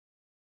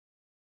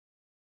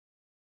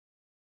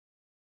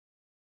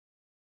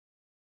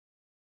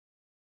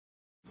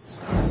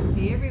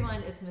Hey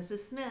everyone, it's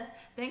Mrs. Smith.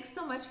 Thanks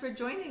so much for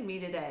joining me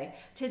today.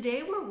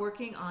 Today we're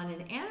working on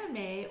an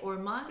anime or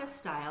manga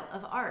style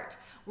of art.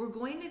 We're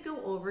going to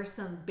go over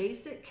some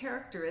basic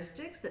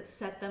characteristics that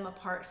set them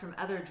apart from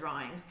other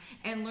drawings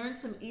and learn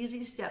some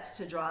easy steps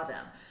to draw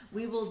them.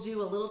 We will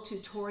do a little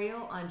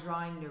tutorial on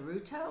drawing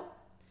Naruto,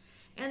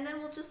 and then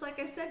we'll just, like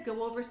I said,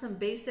 go over some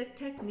basic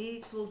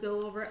techniques. We'll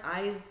go over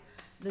eyes,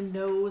 the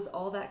nose,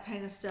 all that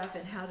kind of stuff,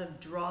 and how to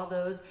draw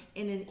those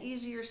in an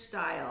easier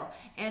style.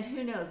 And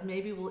who knows,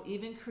 maybe we'll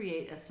even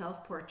create a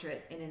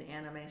self-portrait in an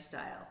anime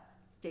style.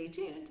 Stay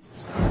tuned.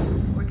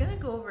 We're going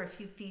to go over a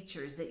few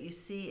features that you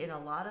see in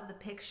a lot of the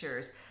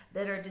pictures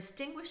that are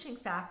distinguishing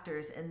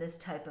factors in this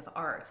type of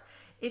art.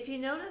 If you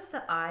notice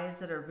the eyes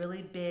that are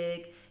really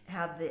big,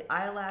 have the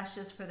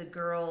eyelashes for the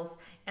girls,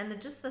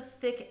 and just the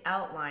thick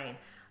outline.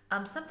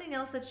 Something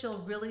else that you'll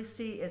really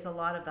see is a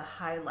lot of the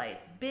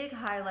highlights,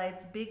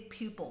 big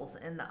pupils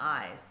in the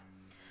eyes.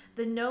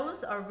 The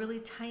nose are really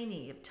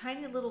tiny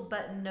little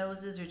button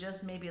noses, or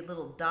just maybe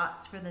little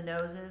dots for the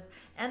noses,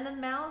 and the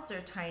mouths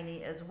are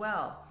tiny as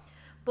well.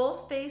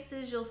 Both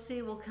faces you'll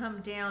see will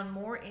come down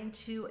more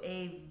into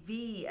a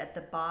V at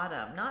the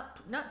bottom,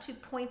 not too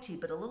pointy,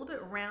 but a little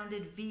bit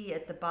rounded V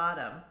at the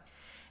bottom.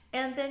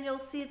 And then you'll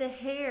see the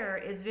hair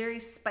is very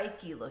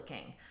spiky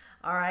looking.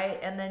 All right,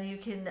 and then you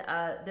can,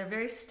 they're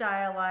very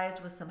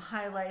stylized with some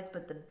highlights,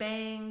 but the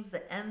bangs,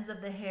 the ends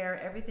of the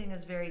hair, everything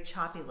is very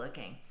choppy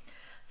looking.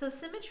 So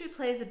symmetry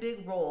plays a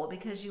big role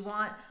because you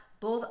want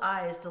both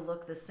eyes to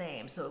look the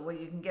same. So where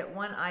you can get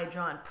one eye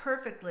drawn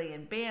perfectly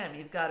and bam,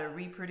 you've got to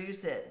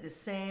reproduce it the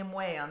same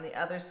way on the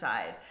other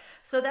side.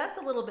 So that's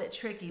a little bit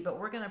tricky, but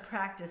we're going to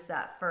practice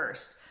that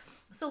first.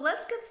 So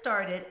let's get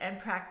started and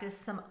practice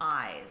some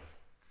eyes.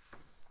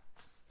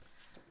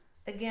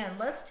 Again,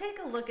 let's take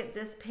a look at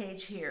this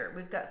page here.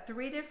 We've got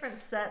three different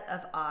set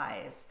of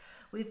eyes.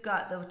 We've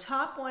got the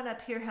top one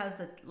up here has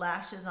the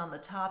lashes on the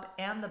top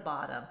and the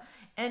bottom.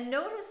 And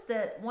notice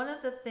that one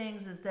of the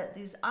things is that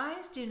these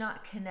eyes do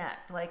not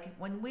connect. Like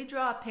when we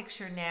draw a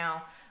picture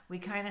now, we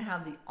kind of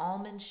have the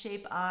almond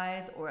shape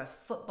eyes or a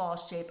football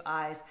shape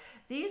eyes.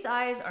 These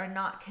eyes are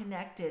not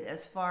connected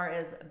as far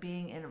as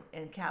being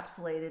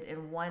encapsulated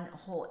in one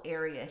whole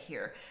area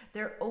here.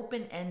 They're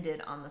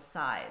open-ended on the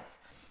sides.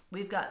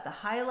 We've got the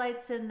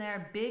highlights in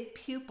there, big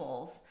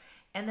pupils,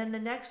 and then the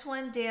next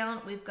one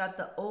down, we've got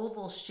the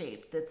oval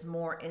shape that's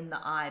more in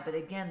the eye, but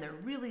again, they're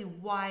really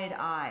wide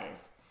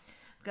eyes.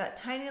 We've got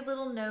tiny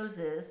little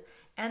noses,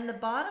 and the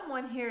bottom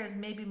one here is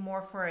maybe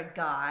more for a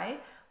guy,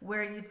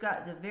 where you've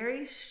got the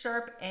very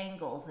sharp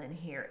angles in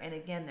here, and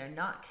again, they're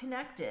not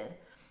connected,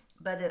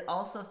 but it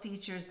also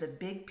features the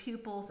big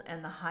pupils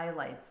and the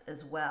highlights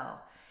as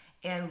well.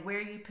 And where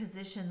you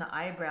position the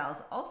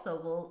eyebrows also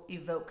will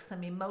evoke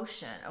some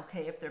emotion.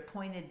 Okay, if they're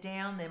pointed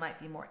down, they might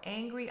be more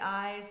angry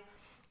eyes.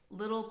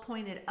 Little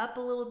pointed up a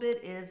little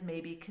bit is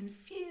maybe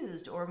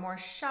confused or more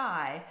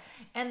shy.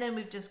 And then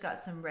we've just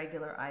got some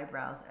regular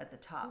eyebrows at the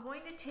top. I'm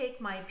going to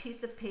take my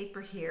piece of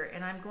paper here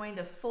and I'm going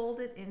to fold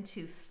it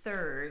into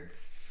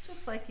thirds,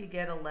 just like you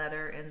get a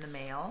letter in the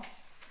mail.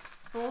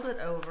 Fold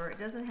it over, it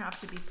doesn't have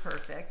to be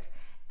perfect.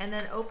 And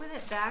then open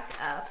it back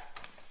up.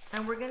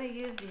 And we're going to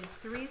use these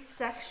three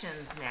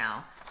sections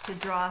now to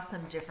draw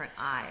some different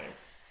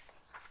eyes.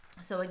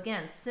 So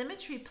again,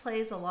 symmetry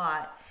plays a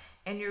lot,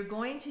 and you're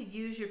going to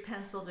use your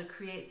pencil to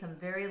create some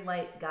very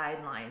light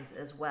guidelines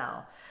as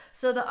well.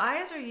 So the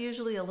eyes are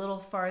usually a little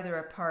farther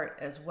apart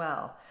as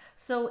well.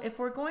 So if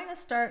we're going to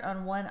start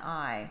on one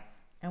eye,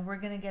 and we're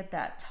going to get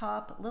that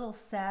top little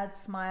sad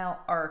smile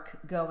arc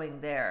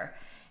going there,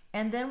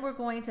 and then we're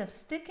going to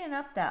thicken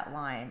up that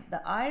line.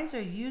 The eyes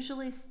are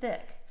usually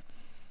thick.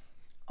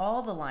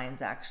 All the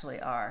lines actually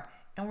are.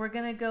 And we're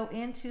going to go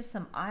into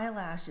some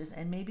eyelashes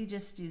and maybe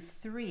just do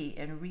 3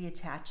 and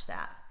reattach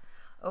that.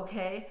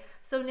 Okay,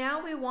 so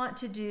now we want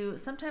to do,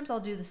 sometimes I'll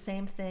do the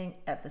same thing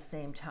at the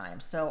same time,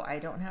 so I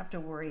don't have to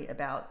worry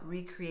about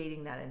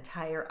recreating that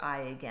entire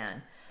eye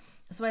again.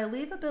 So I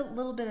leave a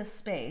little bit of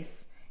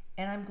space,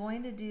 and I'm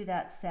going to do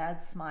that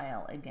sad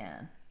smile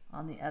again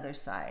on the other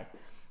side.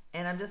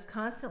 And I'm just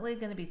constantly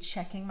going to be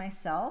checking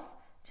myself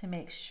to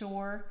make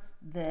sure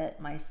that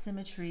my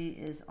symmetry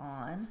is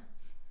on.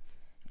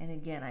 And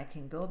again, I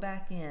can go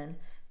back in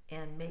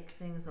and make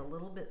things a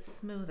little bit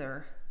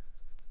smoother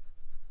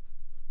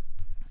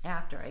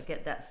after I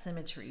get that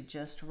symmetry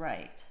just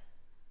right.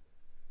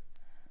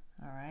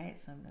 All right,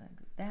 so I'm going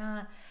to do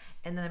that,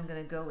 and then I'm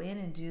going to go in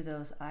and do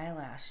those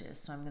eyelashes.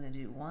 So I'm going to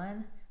do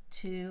 1,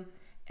 2,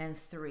 and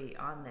 3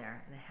 on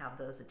there and have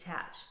those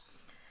attached.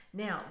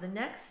 Now, the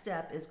next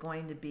step is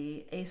going to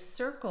be a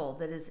circle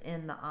that is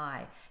in the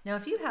eye. Now,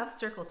 if you have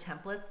circle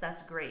templates,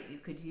 that's great. You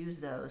could use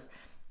those.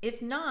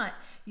 If not,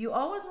 you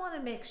always want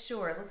to make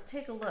sure, let's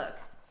take a look.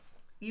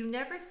 You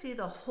never see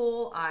the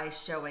whole eye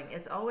showing.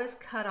 It's always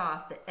cut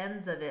off. The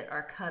ends of it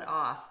are cut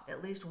off.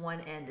 At least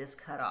one end is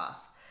cut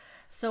off.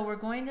 So we're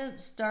going to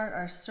start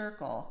our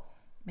circle,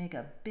 make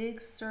a big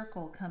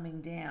circle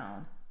coming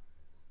down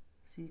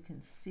so you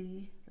can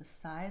see the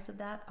size of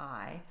that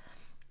eye.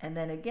 And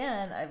then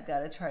again, I've got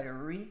to try to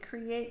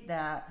recreate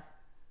that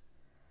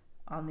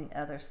on the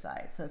other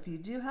side. So if you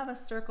do have a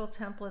circle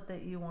template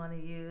that you want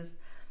to use,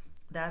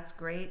 that's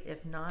great.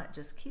 If not,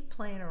 just keep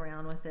playing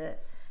around with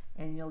it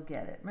and you'll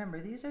get it.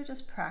 Remember, these are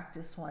just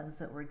practice ones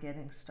that we're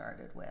getting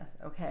started with,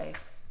 okay?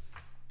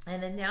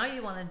 And then now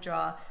you want to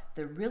draw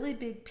the really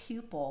big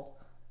pupil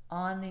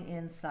on the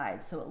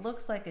inside. So it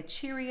looks like a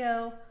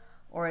Cheerio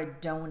or a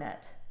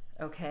donut,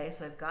 okay?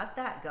 So I've got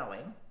that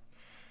going.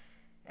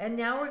 And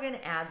now we're going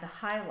to add the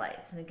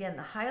highlights. And again,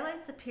 the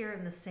highlights appear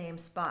in the same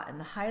spot, and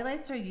the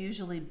highlights are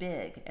usually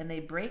big and they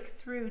break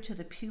through to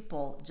the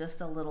pupil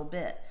just a little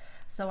bit.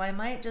 So I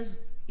might just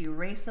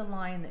erase a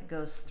line that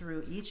goes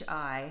through each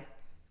eye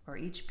or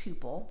each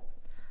pupil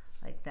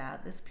like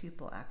that. This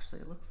pupil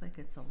actually looks like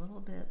it's a little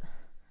bit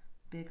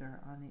bigger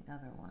on the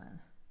other one.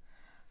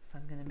 So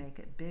I'm going to make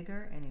it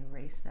bigger and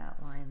erase that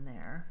line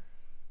there.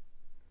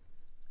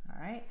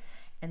 All right.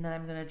 And then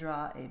I'm going to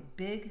draw a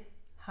big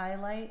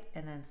highlight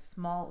and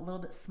a little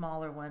bit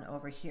smaller one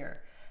over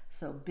here.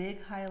 So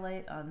big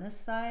highlight on this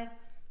side,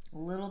 a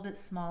little bit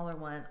smaller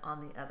one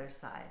on the other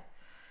side.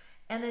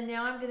 And then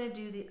now I'm going to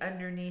do the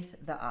underneath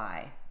the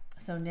eye.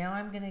 So now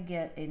I'm going to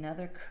get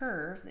another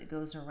curve that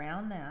goes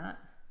around that.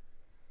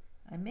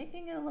 I'm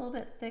making it a little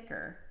bit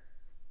thicker.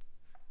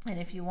 And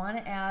if you want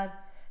to add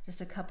just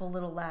a couple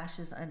little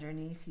lashes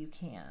underneath, you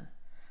can.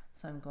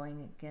 So I'm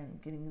going again,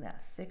 getting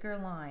that thicker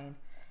line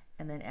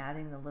and then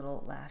adding the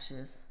little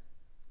lashes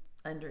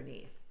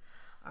underneath.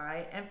 All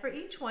right, and for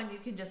each one you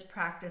can just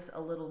practice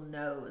a little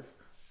nose.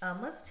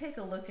 Let's take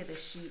a look at a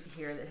sheet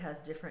here that has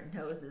different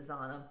noses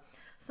on them.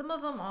 Some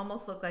of them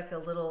almost look like a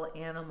little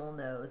animal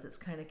nose. It's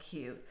kind of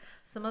cute.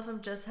 Some of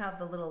them just have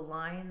the little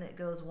line that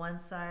goes one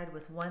side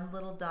with one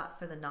little dot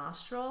for the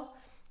nostril.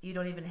 You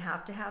don't even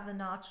have to have the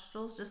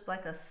nostrils, just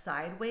like a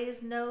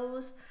sideways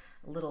nose,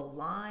 a little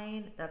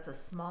line. That's a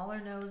smaller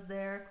nose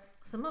there.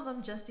 Some of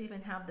them just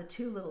even have the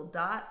two little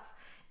dots.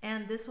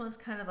 And this one's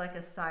kind of like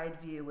a side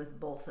view with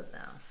both of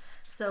them.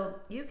 So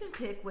you can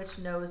pick which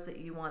nose that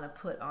you want to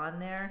put on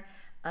there.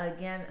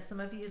 Again, some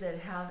of you that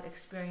have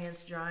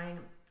experience drawing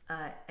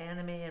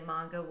anime and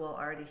manga will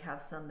already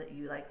have some that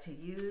you like to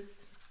use.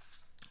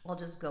 I'll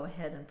just go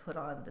ahead and put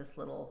on this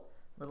little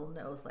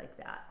nose like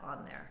that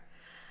on there.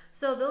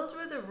 So those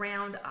were the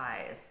round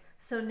eyes.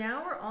 So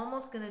now we're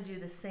almost going to do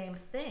the same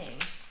thing,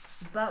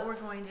 but we're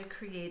going to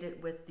create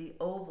it with the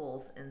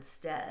ovals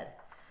instead.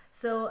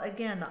 So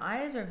again, the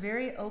eyes are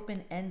very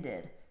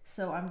open-ended.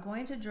 So I'm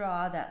going to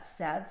draw that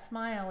sad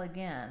smile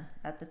again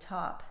at the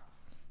top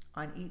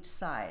on each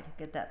side.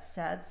 Get that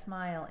sad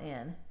smile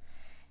in.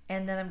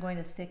 And then I'm going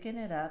to thicken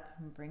it up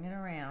and bring it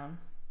around.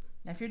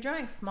 Now, if you're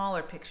drawing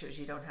smaller pictures,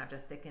 you don't have to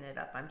thicken it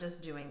up. I'm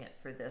just doing it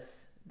for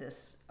this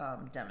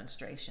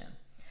demonstration.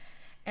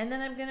 And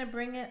then I'm going to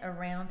bring it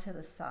around to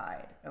the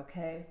side,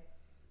 okay?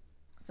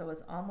 So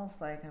it's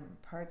almost like I'm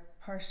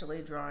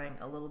partially drawing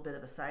a little bit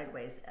of a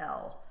sideways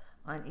L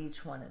on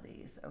each one of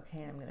these.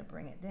 Okay, I'm going to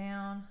bring it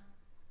down.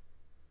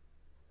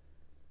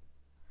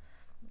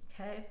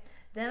 Okay,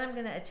 then I'm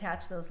going to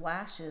attach those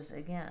lashes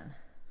again.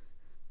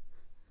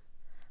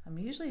 I'm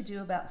usually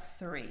do about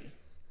 3.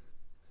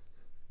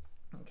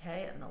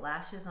 Okay, and the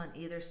lashes on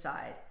either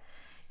side.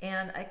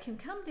 And I can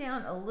come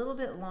down a little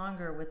bit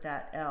longer with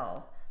that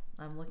L.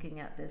 I'm looking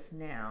at this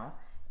now,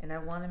 and I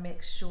want to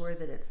make sure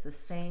that it's the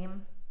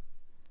same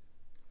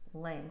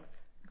length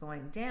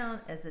going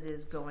down as it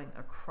is going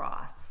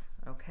across,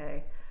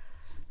 okay?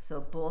 So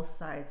both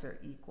sides are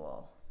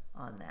equal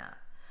on that.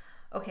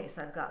 Okay,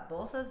 so I've got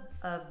both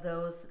of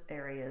those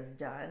areas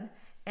done.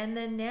 And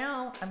then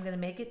now I'm going to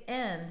make it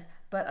end,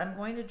 but I'm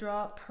going to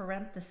draw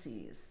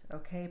parentheses,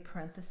 okay?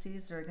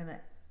 Parentheses are going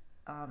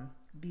to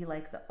be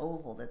like the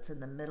oval that's in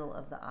the middle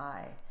of the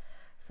eye.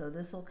 So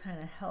this will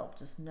kind of help,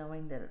 just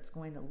knowing that it's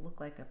going to look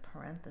like a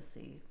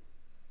parenthesis,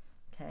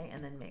 okay?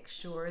 And then make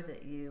sure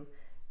that you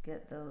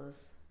get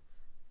those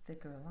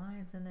thicker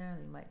lines in there.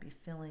 You might be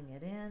filling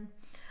it in.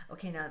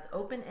 Okay, now it's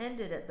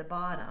open-ended at the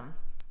bottom.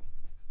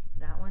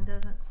 That one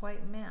doesn't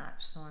quite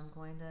match, so I'm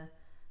going to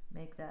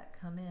make that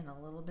come in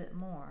a little bit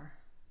more.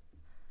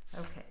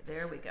 Okay,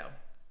 there we go.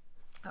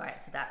 All right,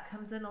 so that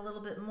comes in a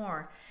little bit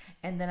more,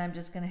 and then I'm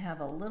just going to have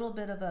a little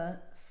bit of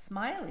a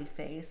smiley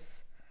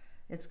face.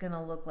 It's going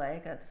to look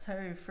like, that's how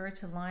I refer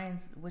to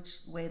lines, which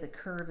way the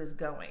curve is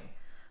going.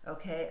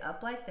 Okay,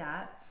 up like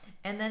that.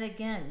 And then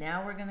again,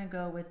 now we're going to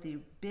go with the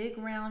big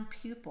round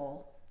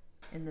pupil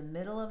in the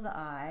middle of the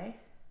eye.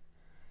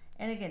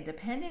 And again,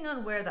 depending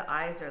on where the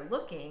eyes are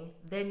looking,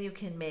 then you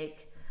can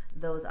make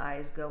those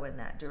eyes go in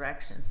that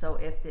direction. So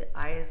if the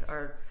eyes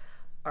are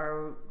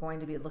going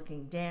to be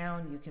looking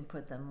down, you can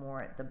put them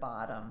more at the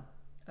bottom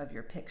of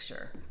your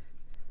picture.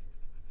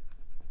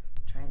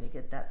 Trying to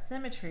get that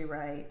symmetry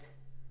right.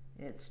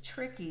 It's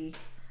tricky.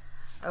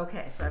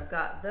 Okay, so I've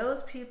got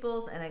those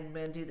pupils, and I'm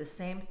going to do the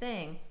same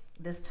thing.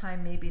 This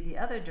time maybe the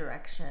other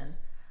direction.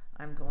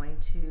 I'm going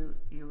to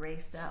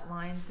erase that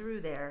line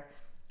through there,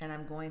 and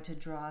I'm going to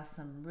draw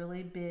some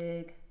really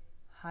big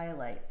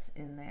highlights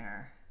in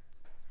there.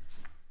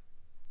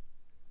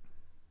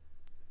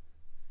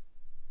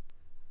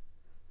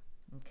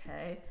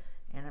 Okay,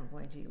 and I'm going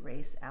going to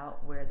erase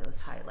out where those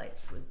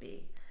highlights would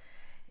be.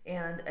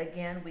 And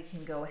again, we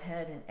can go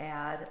ahead and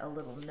add a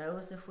little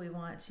nose if we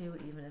want to,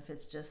 even if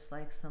it's just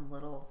like some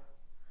little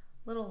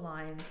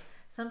lines.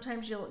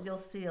 Sometimes you'll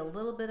see a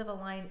little bit of a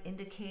line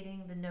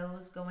indicating the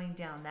nose going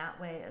down that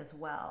way as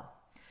well.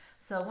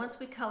 So once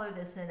we color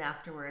this in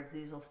afterwards,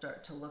 these will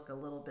start to look a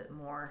little bit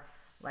more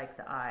like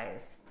the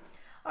eyes.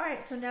 All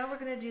right, so now we're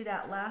going to do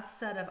that last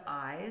set of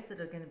eyes that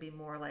are going to be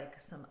more like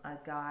a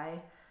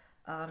guy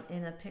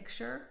in a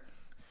picture.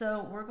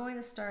 So we're going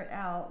to start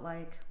out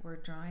like we're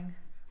drawing,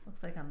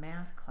 looks like a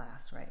math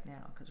class right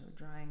now, because we're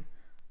drawing,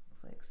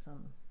 looks like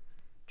some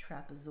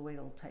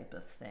trapezoidal type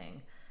of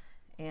thing.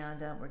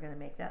 And we're going to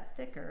make that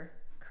thicker,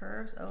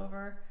 curves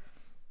over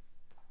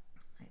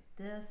like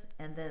this,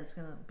 and then it's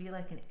going to be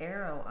like an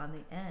arrow on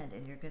the end,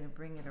 and you're going to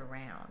bring it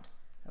around.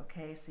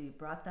 Okay, so you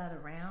brought that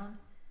around.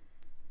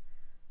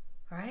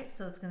 All right,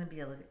 so it's going to be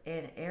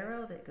an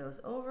arrow that goes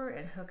over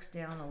and hooks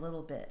down a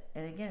little bit.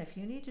 And again, if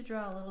you need to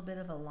draw a little bit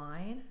of a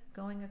line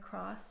going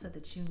across so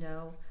that you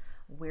know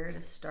where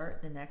to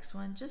start the next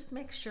one, just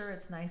make sure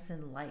it's nice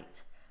and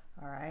light.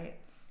 All right,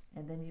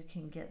 and then you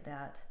can get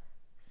that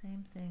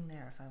same thing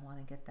there if I want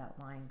to get that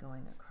line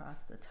going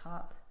across the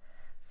top,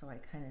 so I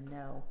kind of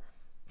know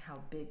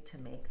how big to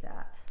make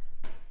that.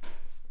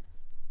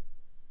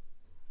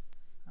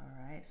 All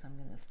right, so I'm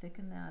going to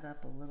thicken that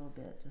up a little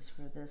bit just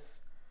for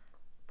this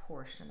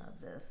portion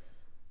of this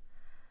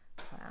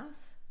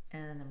class,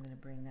 and then I'm going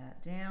to bring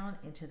that down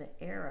into the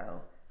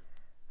arrow.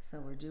 So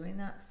we're doing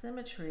that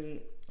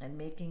symmetry and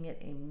making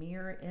it a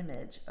mirror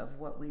image of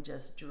what we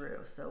just drew.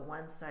 So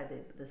one side,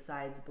 the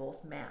sides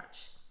both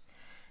match.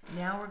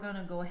 Now we're going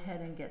to go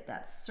ahead and get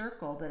that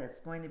circle, but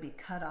it's going to be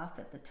cut off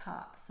at the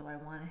top. So I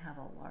want to have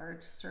a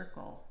large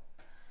circle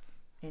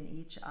in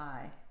each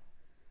eye.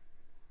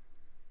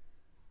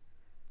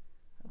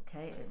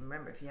 Okay, and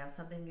remember, if you have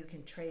something you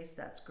can trace,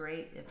 that's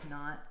great. If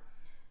not,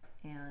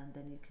 and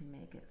then you can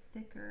make it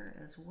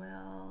thicker as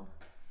well.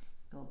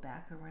 Go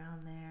back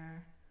around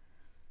there.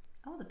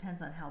 All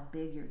depends on how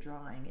big your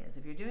drawing is.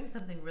 If you're doing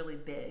something really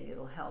big,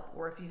 it'll help.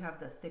 Or if you have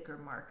the thicker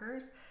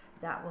markers,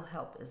 that will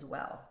help as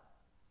well.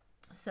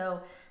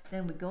 So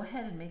then we go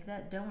ahead and make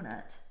that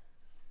donut.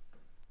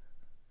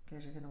 You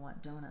guys are going to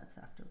want donuts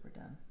after we're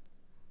done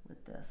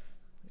with this.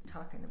 We're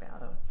talking about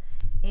them.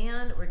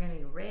 And we're going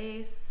to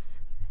erase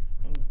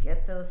and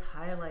get those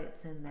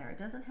highlights in there. It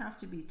doesn't have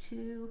to be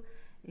two.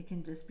 It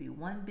can just be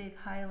one big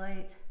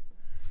highlight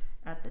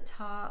at the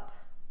top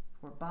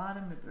or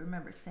bottom.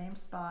 Remember, same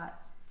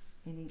spot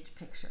in each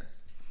picture.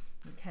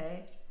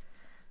 Okay?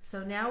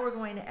 So now we're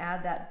going to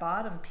add that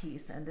bottom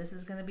piece, and this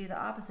is going to be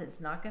the opposite. It's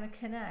not going to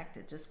connect.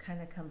 It just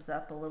kind of comes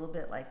up a little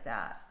bit like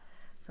that.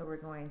 So we're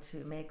going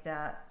to make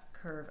that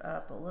curve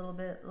up a little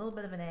bit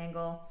of an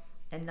angle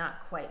and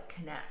not quite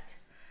connect.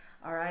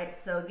 All right,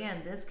 so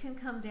again, this can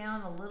come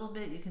down a little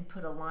bit. You can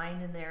put a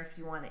line in there if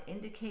you want to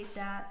indicate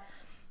that.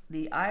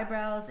 The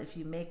eyebrows, if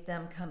you make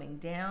them coming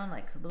down,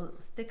 like a little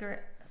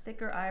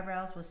thicker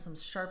eyebrows with some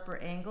sharper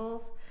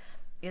angles,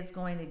 it's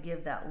going to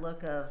give that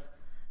look of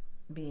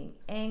being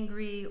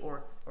angry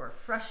or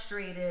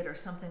frustrated or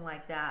something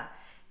like that.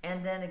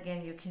 And then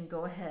again, you can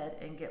go ahead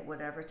and get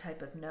whatever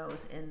type of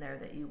nose in there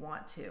that you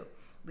want to.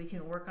 We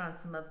can work on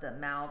some of the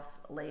mouths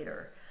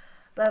later.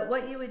 But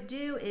what you would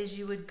do is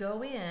you would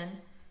go in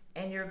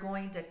and you're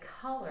going to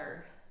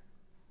color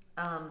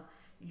and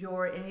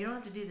you don't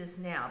have to do this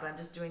now, but I'm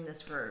just doing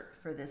this for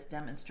this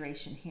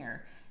demonstration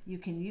here. You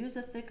can use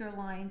a thicker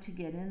line to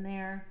get in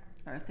there,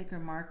 or a thicker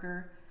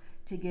marker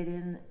to get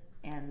in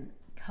and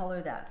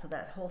color that, so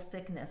that whole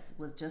thickness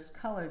was just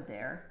colored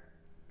there.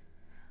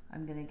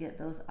 I'm going to get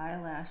those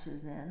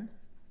eyelashes in,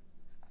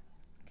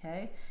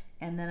 okay,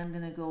 and then I'm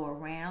going to go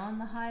around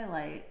the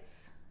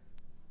highlights,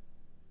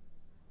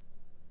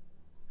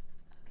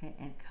 okay,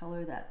 and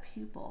color that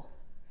pupil.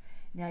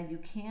 Now you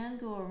can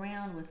go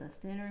around with a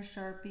thinner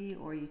Sharpie,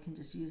 or you can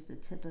just use the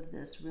tip of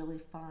this really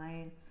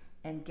fine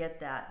and get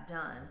that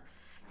done.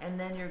 And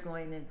then you're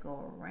going to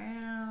go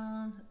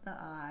around the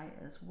eye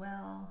as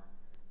well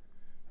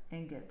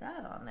and get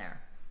that on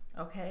there.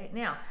 Okay,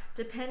 now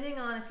depending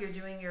on if you're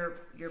doing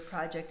your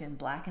project in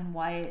black and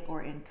white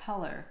or in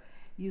color,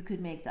 you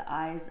could make the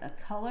eyes a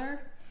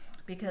color,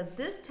 because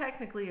this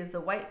technically is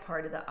the white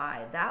part of the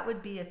eye. That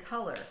would be a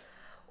color.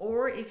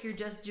 Or if you're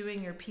just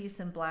doing your piece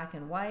in black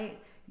and white,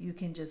 you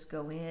can just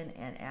go in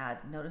and add.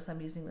 Notice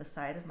I'm using the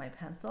side of my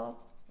pencil.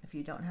 If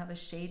you don't have a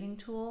shading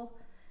tool,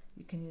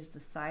 you can use the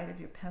side of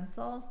your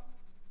pencil,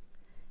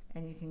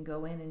 and you can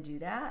go in and do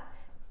that.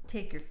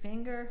 Take your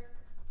finger,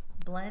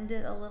 blend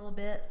it a little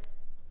bit,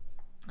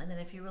 and then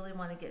if you really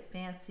want to get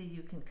fancy,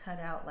 you can cut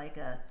out like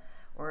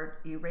or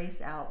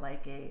erase out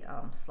like a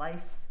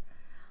slice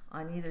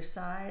on either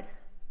side.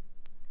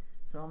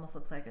 So it almost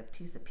looks like a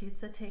piece of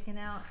pizza taken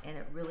out, and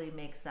it really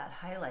makes that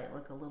highlight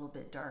look a little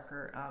bit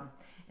darker,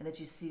 and that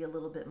you see a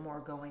little bit more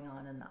going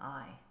on in the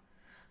eye.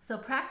 So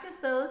practice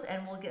those,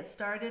 and we'll get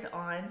started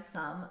on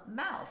some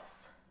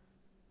mouths.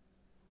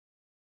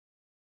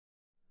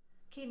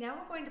 Okay, now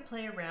we're going to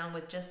play around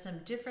with just some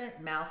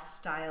different mouth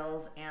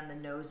styles and the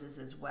noses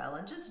as well,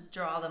 and just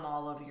draw them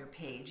all over your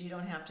page. You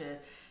don't have to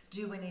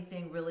do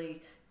anything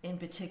really in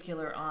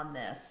particular on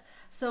this.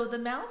 So the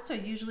mouths are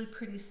usually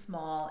pretty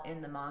small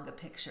in the manga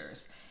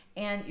pictures,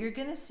 and you're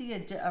going to see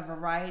a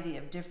variety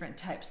of different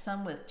types,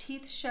 some with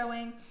teeth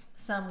showing,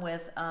 some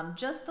with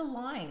just the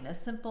line, a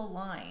simple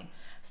line.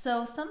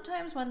 So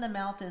sometimes when the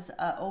mouth is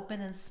open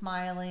and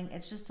smiling,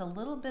 it's just a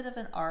little bit of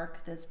an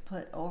arc that's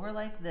put over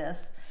like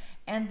this,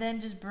 and then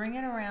just bring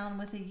it around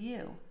with a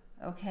U,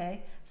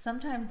 okay?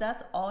 Sometimes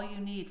that's all you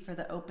need for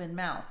the open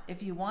mouth.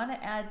 If you want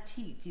to add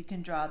teeth, you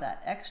can draw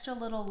that extra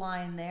little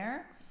line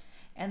there,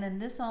 and then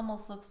this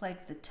almost looks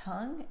like the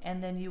tongue,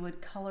 and then you would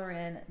color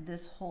in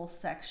this whole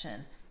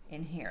section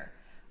in here.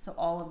 So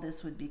all of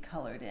this would be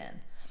colored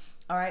in.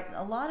 All right,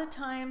 a lot of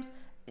times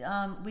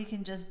we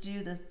can just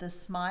do the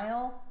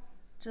smile,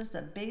 just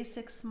a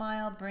basic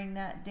smile, bring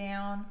that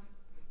down,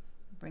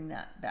 bring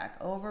that back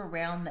over,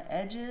 round the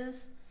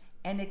edges,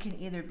 and it can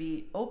either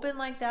be open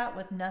like that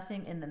with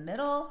nothing in the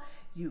middle,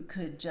 you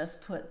could just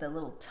put the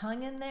little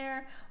tongue in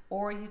there,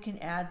 or you can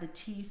add the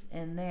teeth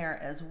in there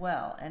as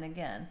well. And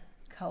again,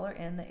 color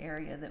in the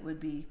area that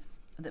would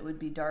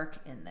be dark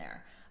in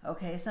there.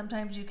 Okay,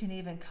 sometimes you can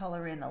even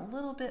color in a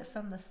little bit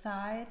from the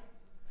side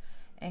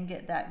and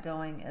get that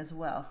going as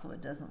well, so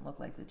it doesn't look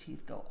like the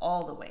teeth go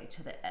all the way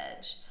to the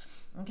edge.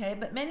 Okay,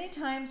 but many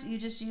times you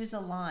just use a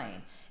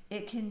line.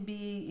 It can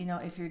be, you know,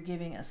 if you're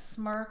giving a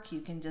smirk, you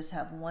can just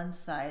have one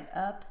side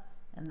up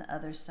and the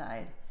other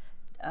side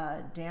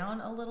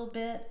down a little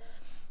bit.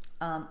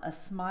 A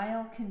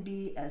smile can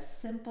be as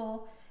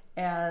simple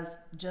as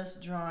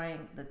just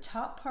drawing the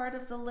top part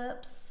of the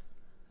lips.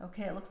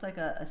 Okay, it looks like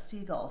a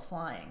seagull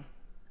flying.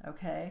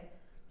 Okay,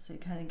 so you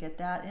kind of get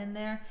that in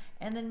there,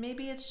 and then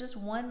maybe it's just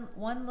one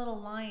little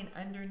line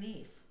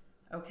underneath.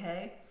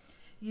 Okay,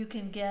 you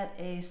can get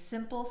a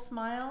simple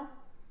smile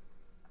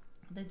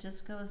that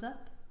just goes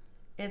up.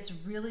 It's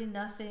really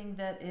nothing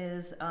that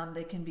is,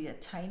 they can be a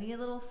tiny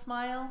little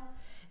smile.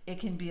 It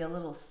can be a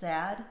little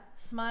sad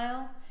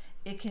smile.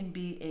 It can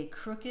be a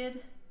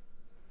crooked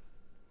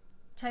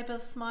type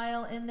of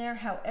smile in there,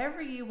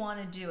 however you want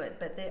to do it,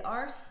 but they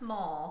are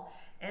small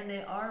and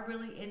they are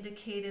really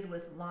indicated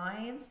with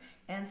lines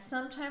and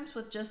sometimes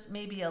with just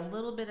maybe a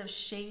little bit of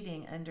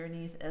shading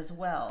underneath as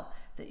well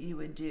that you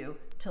would do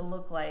to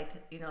look like,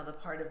 you know, the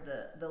part of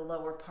the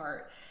lower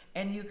part.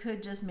 And you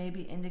could just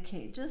maybe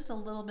indicate just a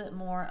little bit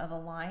more of a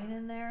line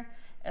in there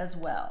as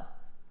well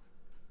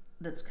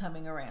that's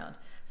coming around.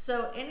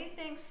 So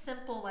anything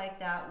simple like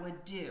that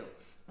would do.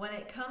 When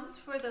it comes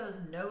for those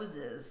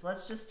noses,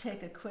 let's just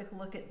take a quick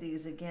look at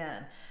these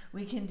again.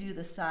 We can do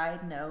the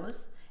side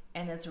nose,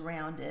 and it's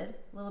rounded,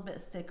 a little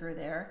bit thicker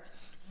there.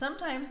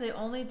 Sometimes they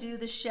only do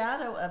the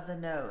shadow of the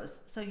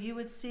nose, so you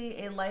would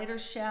see a lighter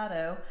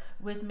shadow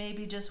with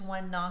maybe just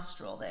one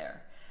nostril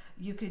there.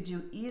 You could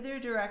do either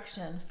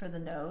direction for the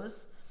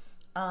nose.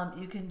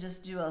 You can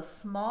just do a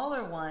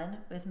smaller one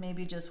with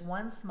maybe just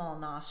one small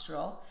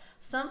nostril.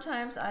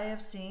 Sometimes I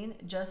have seen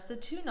just the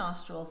two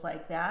nostrils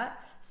like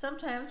that,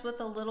 sometimes with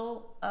a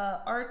little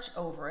arch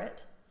over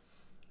it.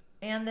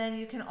 And then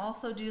you can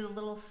also do the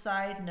little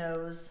side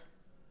nose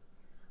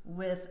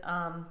with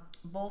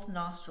both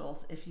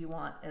nostrils if you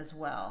want as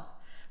well.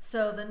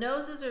 So the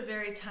noses are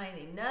very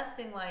tiny,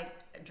 nothing like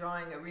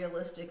drawing a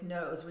realistic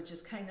nose, which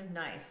is kind of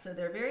nice. So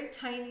they're very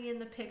tiny in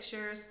the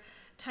pictures,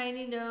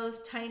 tiny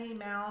nose, tiny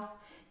mouth,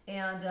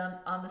 and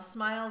on the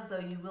smiles though,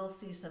 you will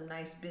see some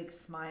nice big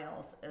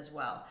smiles as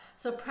well.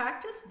 So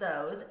practice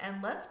those,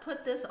 and let's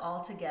put this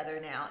all together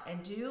now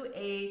and do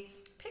a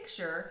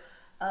picture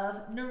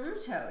of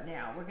Naruto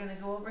now. We're gonna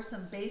go over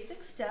some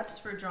basic steps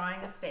for drawing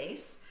a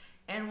face,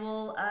 and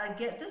we'll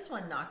get this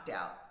one knocked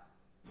out.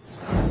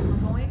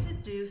 We're going to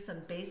do some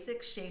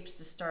basic shapes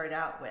to start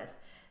out with.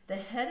 The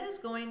head is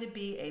going to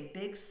be a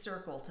big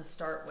circle to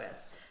start with.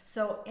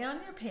 So on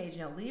your page, you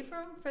know, leave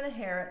room for the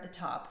hair at the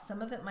top.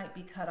 Some of it might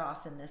be cut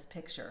off in this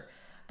picture,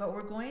 but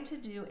we're going to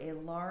do a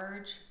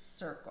large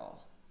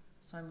circle.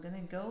 So I'm going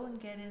to go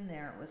and get in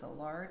there with a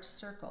large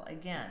circle.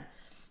 Again,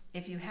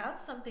 if you have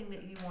something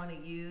that you want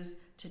to use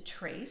to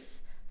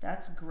trace,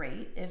 that's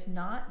great. If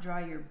not, draw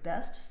your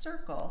best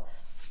circle.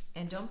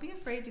 And don't be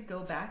afraid to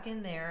go back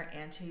in there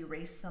and to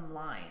erase some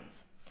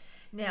lines.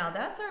 Now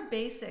that's our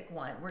basic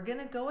one. We're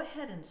gonna go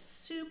ahead and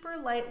super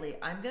lightly,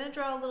 I'm gonna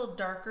draw a little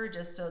darker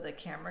just so the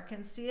camera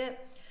can see it.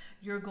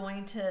 You're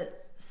going to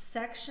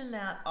section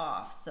that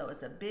off. So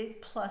it's a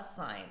big plus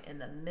sign in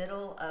the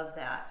middle of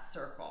that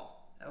circle,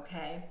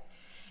 okay?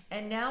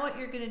 And now what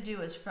you're gonna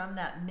do is from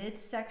that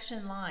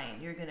midsection line,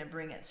 you're gonna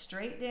bring it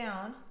straight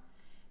down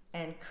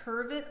and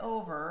curve it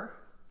over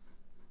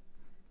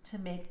to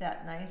make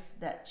that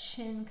that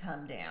chin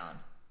come down.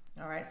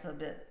 All right, so a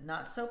bit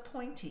not so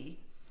pointy.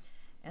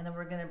 And then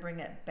we're going to bring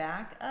it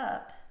back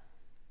up,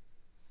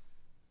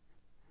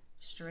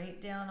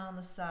 straight down on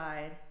the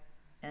side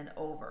and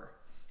over.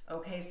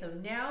 Okay, so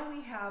now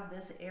we have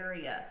this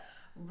area.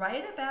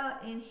 Right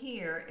about in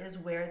here is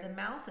where the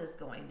mouth is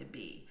going to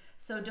be.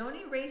 So don't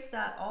erase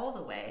that all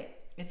the way.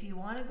 if you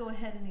want to go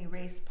ahead and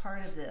erase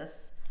part of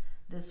this,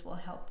 this will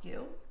help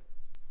you.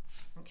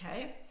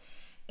 Okay.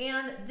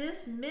 And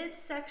this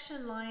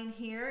midsection line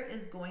here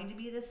is going to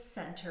be the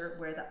center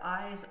where the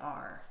eyes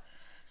are.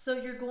 So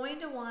you're going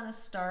to want to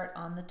start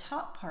on the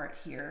top part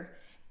here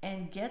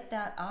and get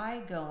that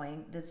eye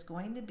going. That's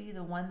going to be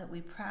the one that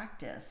we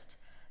practiced.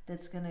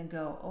 That's going to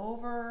go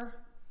over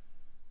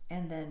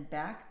and then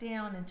back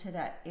down into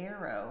that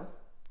arrow.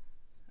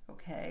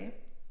 Okay.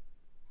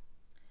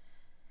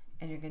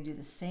 And you're going to do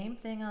the same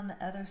thing on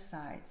the other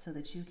side so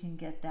that you can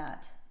get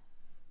that,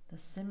 the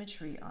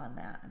symmetry on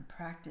that, and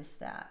practice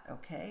that.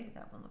 Okay,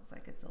 that one looks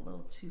like it's a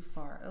little too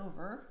far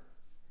over.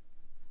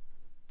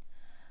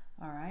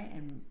 All right,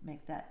 and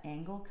make that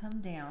angle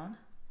come down.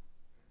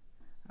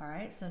 All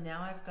right, so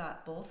now I've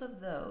got both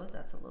of those.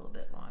 That's a little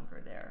bit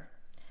longer there.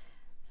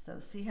 So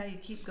see how you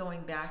keep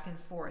going back and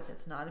forth.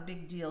 It's not a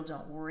big deal.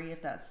 Don't worry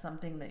if that's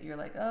something that you're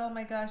like, oh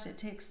my gosh, it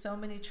takes so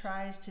many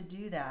tries to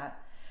do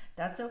that.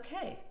 That's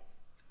okay.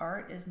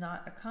 Art is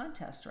not a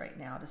contest right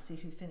now to see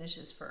who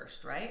finishes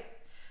first, right?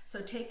 So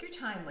take your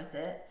time with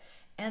it,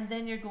 and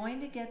then you're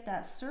going to get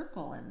that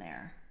circle in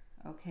there.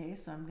 Okay,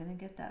 so I'm going to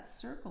get that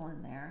circle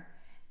in there,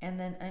 and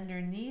then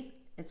underneath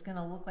it's going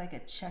to look like a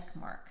check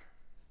mark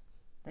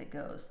that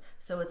goes.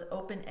 So it's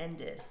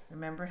open-ended.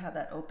 Remember how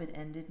that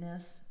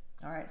open-endedness?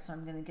 All right, so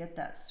I'm going to get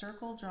that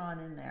circle drawn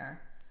in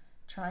there,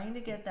 trying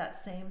to get that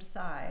same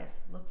size.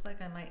 Looks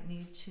like I might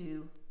need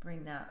to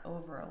bring that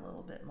over a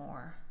little bit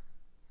more.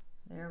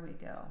 There we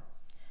go.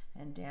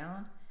 And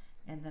down,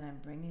 and then I'm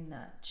bringing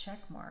that check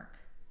mark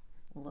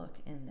look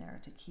in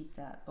there to keep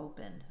that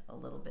opened a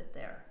little bit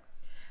there.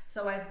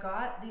 So I've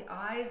got the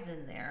eyes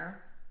in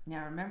there.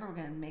 Now remember, we're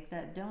going to make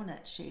that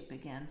donut shape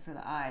again for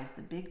the eyes,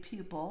 the big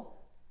pupil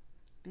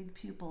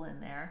in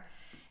there.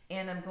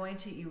 And I'm going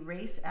to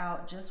erase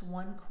out just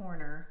one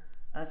corner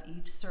of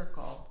each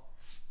circle,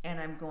 and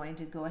I'm going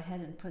to go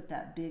ahead and put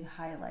that big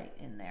highlight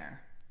in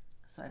there.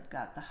 So I've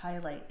got the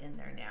highlight in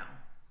there now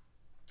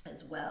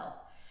as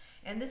well.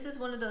 And this is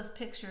one of those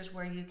pictures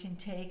where you can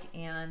take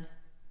and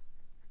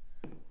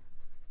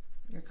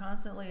you're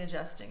constantly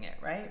adjusting it,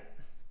 right?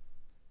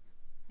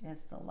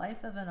 It's the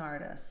life of an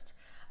artist.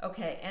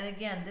 Okay, and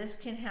again, this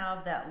can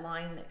have that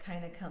line that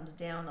kind of comes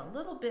down a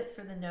little bit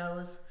for the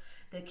nose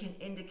that can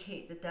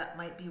indicate that that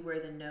might be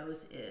where the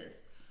nose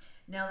is.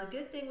 Now, the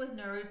good thing with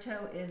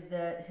Naruto is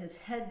that his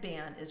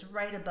headband is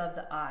right above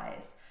the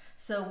eyes.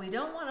 So we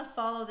don't want to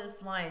follow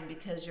this line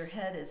because your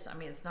head is, I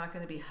mean, it's not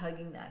going to be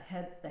hugging that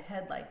the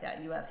head like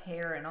that. You have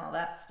hair and all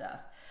that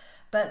stuff.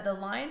 But the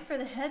line for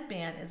the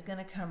headband is going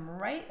to come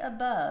right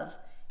above,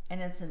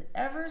 and it's an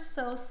ever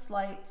so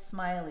slight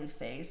smiley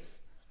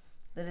face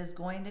that is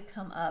going to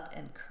come up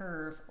and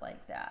curve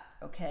like that,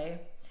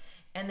 okay?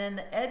 And then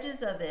the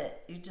edges of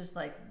it, you just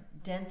like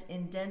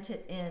indent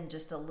it in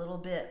just a little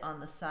bit on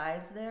the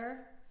sides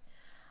there,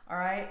 all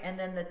right? And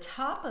then the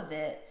top of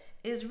it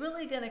is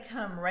really going to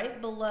come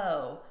right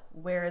below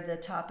where the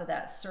top of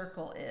that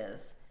circle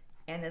is,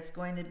 and it's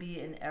going to be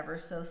an ever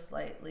so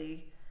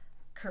slightly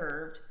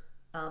curved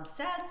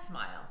sad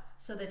smile,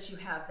 so that you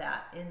have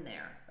that in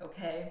there,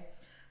 okay?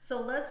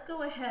 So let's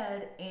go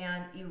ahead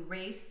and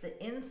erase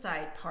the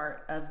inside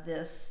part of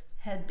this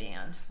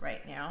headband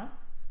right now.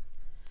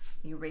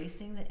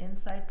 Erasing the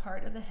inside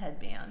part of the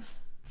headband,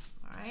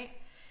 all right?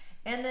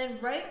 And then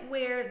right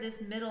where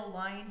this middle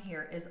line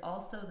here is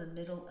also the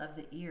middle of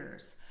the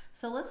ears.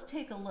 So let's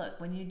take a look.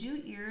 When you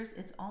do ears,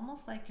 it's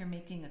almost like you're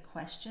making a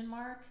question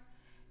mark,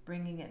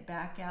 bringing it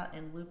back out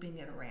and looping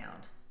it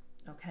around.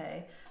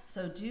 Okay,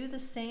 so do the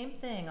same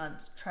thing on,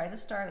 try to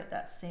start at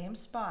that same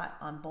spot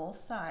on both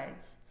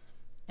sides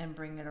and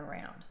bring it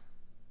around.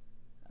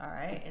 All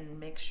right, and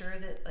make sure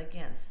that,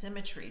 again,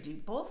 symmetry, do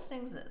both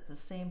things at the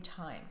same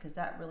time, because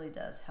that really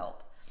does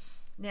help.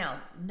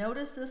 Now,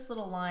 notice this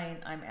little line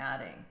I'm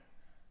adding,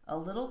 a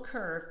little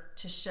curve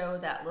to show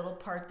that little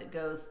part that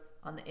goes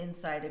on the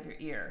inside of your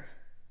ear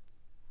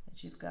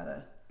that you've got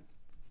to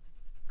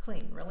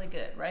clean really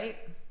good, right?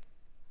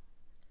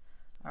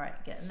 All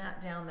right, getting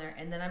that down there.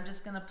 And then I'm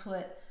just going to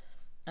put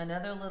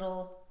another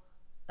little,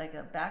 like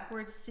a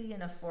backwards C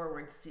and a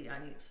forward C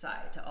on each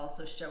side to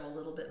also show a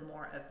little bit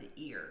more of the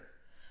ear.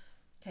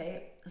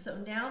 Okay, so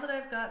now that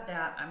I've got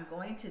that, I'm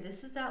going to,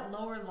 this is that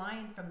lower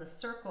line from the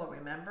circle,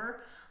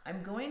 remember?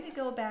 I'm going to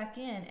go back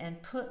in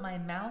and put my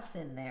mouth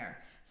in there.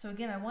 So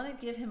again, I want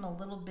to give him a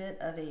little bit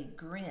of a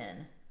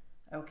grin,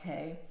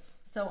 okay?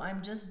 So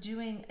I'm just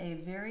doing a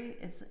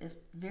it's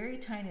very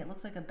tiny, it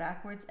looks like a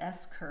backwards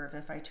S curve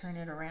if I turn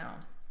it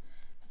around.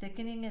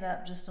 Thickening it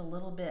up just a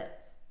little bit.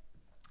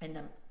 And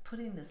I'm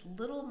putting this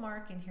little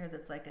mark in here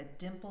that's like a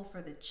dimple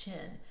for the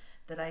chin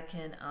that I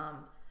can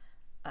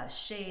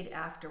shade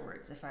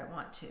afterwards if I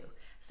want to.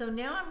 So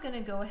now I'm going to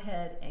go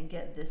ahead and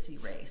get this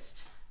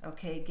erased.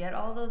 Okay, get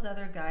all those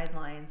other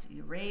guidelines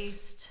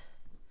erased.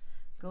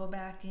 Go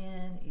back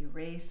in,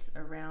 erase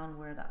around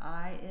where the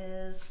eye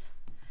is.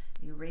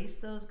 Erase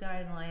those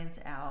guidelines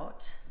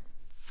out.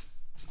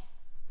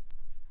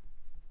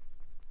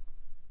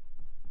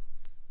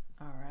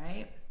 All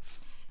right.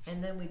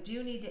 And then we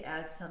do need to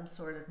add some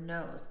sort of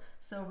nose.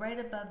 So right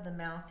above the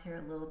mouth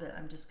here a little bit,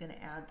 I'm just going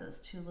to add those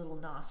two little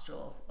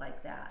nostrils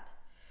like that.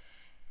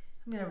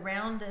 I'm going to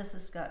round this.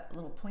 It's got a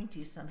little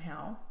pointy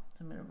somehow, so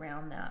I'm going to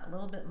round that a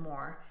little bit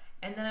more.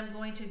 And then I'm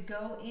going to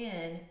go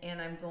in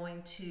and I'm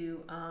going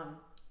to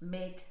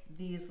make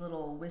these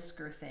little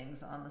whisker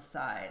things on the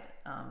side,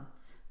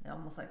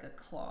 almost like a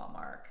claw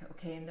mark,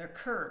 okay? And they're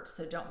curved,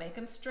 so don't make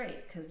them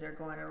straight because they're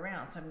going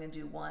around. So I'm going to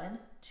do 1,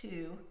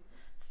 2,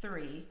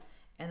 3,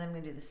 and then I'm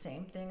going to do the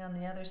same thing on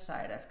the other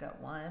side. I've got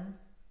 1,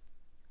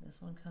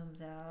 this one comes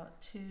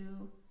out,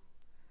 2,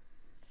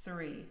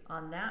 3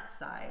 on that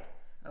side,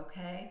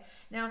 okay?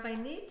 Now if I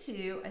need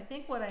to, I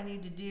think what I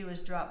need to do is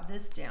drop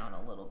this down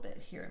a little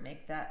bit here,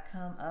 make that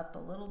come up a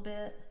little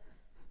bit.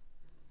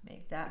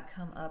 Make that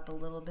come up a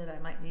little bit.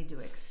 I might need to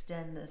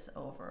extend this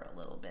over a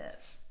little bit.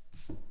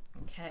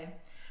 Okay.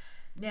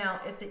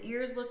 Now, if the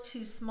ears look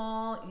too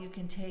small, you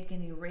can take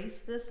and erase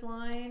this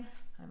line.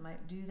 I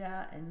might do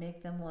that and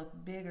make them look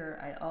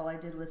bigger. All I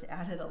did was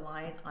added a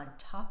line on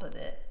top of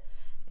it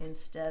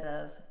instead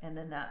of, and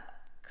then that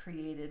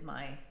created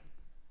my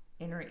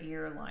inner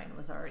ear line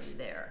was already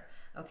there.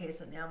 Okay,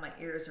 so now my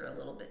ears are a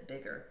little bit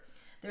bigger.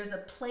 There's a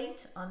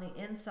plate on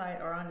the inside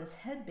or on his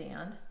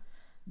headband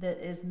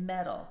that is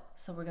metal.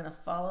 So we're going to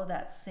follow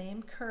that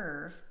same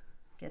curve,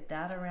 get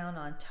that around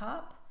on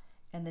top,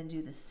 and then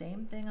do the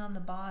same thing on the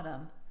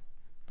bottom,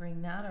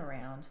 bring that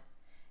around,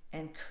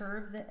 and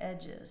curve the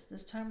edges.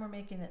 This time we're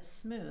making it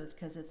smooth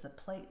because it's a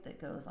plate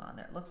that goes on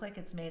there. It looks like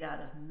it's made out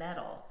of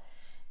metal,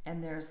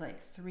 and there's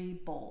like 3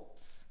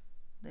 bolts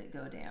that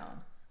go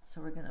down.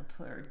 So we're going to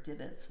put, or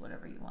divots,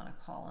 whatever you want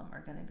to call them,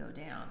 are going to go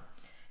down.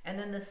 And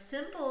then the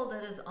symbol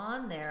that is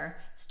on there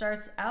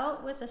starts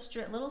out with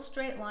a little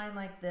straight line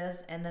like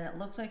this, and then it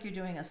looks like you're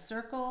doing a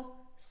circle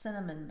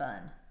cinnamon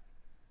bun.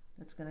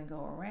 That's going to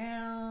go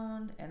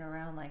around and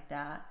around like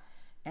that.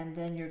 And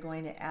then you're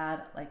going to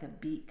add like a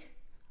beak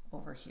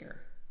over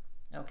here.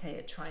 Okay,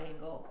 a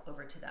triangle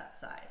over to that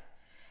side.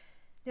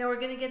 Now we're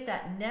going to get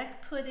that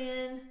neck put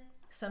in.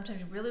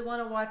 Sometimes you really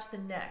want to watch the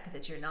neck,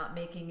 that you're not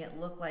making it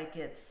look like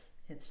it's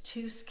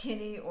too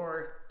skinny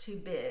or too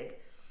big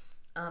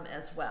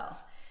as well.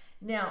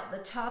 Now, the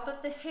top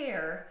of the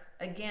hair,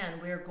 again,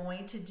 we're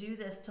going to do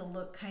this to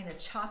look kind of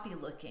choppy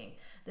looking.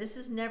 This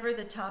is never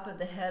the top of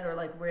the head or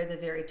like where the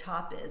very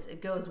top is.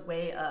 It goes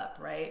way up,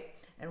 right?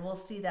 And we'll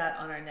see that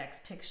on our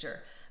next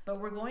picture. But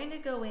we're going to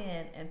go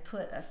in and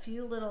put a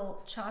few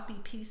little choppy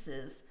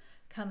pieces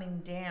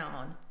coming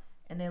down,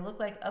 and they look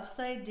like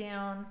upside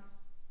down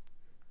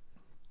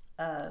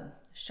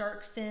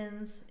shark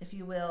fins, if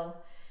you will,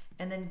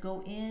 and then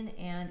go in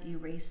and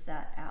erase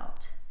that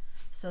out,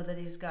 so that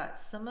he's got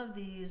some of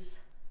this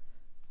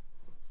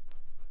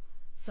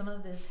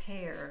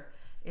hair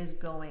is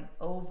going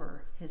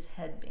over his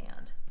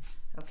headband.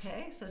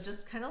 Okay, so it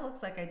just kind of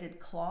looks like I did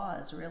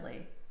claws,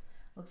 really.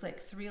 Looks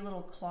like 3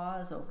 little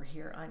claws over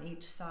here on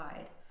each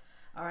side.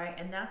 All right,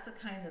 and that's the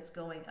kind that's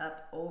going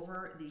up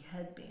over the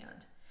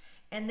headband.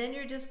 And then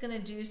you're just gonna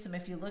do some,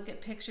 if you look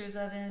at pictures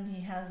of him,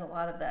 he has a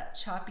lot of that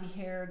choppy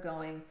hair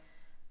going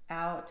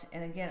out.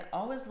 And again, it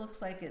always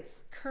looks like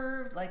it's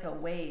curved like a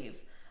wave.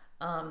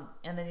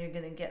 And then you're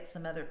going to get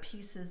some other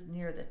pieces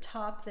near the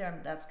top there.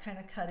 That's kind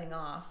of cutting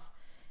off,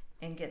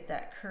 and get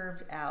that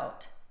curved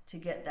out to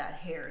get that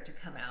hair to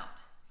come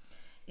out.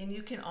 And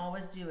you can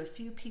always do a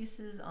few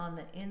pieces on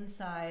the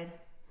inside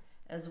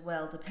as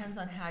well. Depends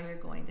on how you're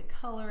going to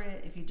color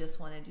it. If you just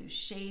want to do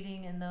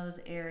shading in those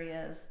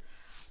areas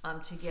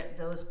to get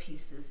those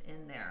pieces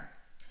in there.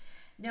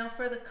 Now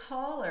for the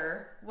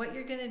collar, what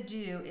you're going to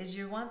do is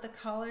you want the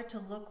collar to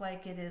look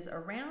like it is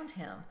around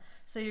him.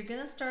 So you're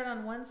going to start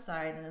on one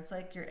side, and it's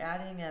like you're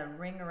adding a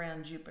ring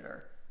around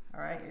Jupiter.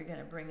 All right, you're going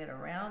to bring it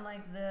around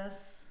like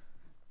this,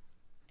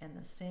 and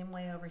the same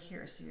way over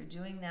here. So you're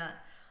doing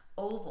that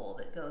oval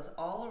that goes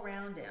all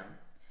around him.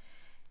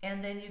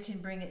 And then you can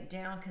bring it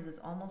down because it's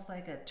almost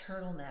like a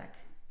turtleneck,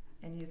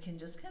 and you can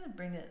just kind of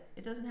bring it,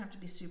 it doesn't have to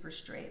be super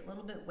straight, a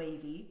little bit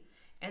wavy.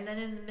 And then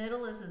in the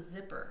middle is a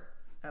zipper.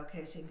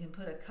 Okay, so you can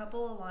put a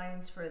couple of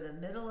lines for the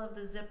middle of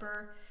the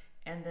zipper,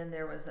 and then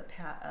there was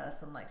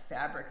some like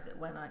fabric that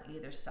went on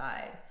either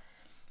side.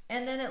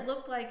 And then it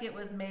looked like it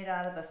was made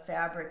out of a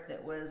fabric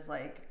that was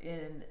like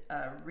in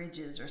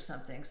ridges or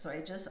something. So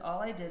all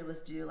I did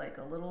was do like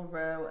a little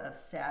row of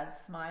sad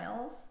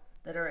smiles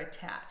that are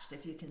attached,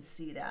 if you can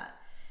see that.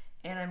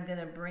 And I'm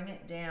gonna bring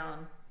it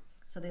down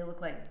so they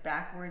look like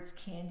backwards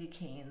candy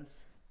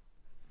canes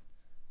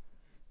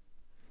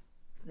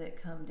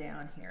that come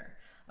down here.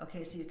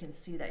 Okay, so you can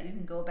see that. You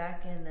can go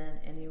back in then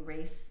and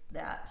erase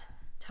that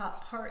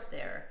top part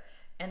there.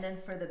 And then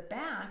for the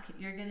back,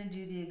 you're gonna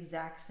do the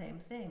exact same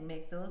thing.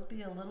 Make those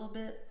be a little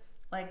bit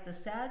like the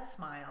sad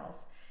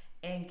smiles,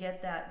 and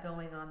get that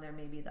going on there,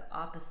 maybe the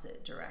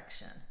opposite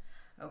direction.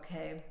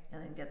 Okay,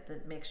 and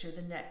then make sure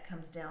the neck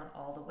comes down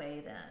all the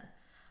way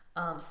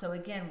then. So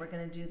again, we're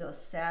gonna do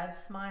those sad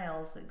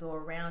smiles that go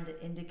around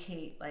to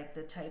indicate like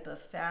the type of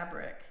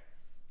fabric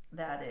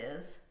that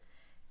is.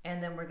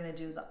 And then we're going to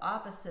do the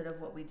opposite of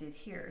what we did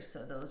here.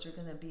 So those are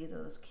going to be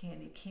those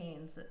candy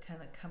canes that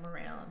kind of come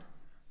around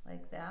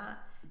like that.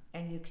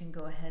 And you can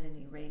go ahead and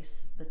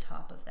erase the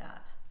top of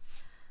that.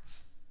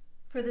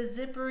 For the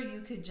zipper,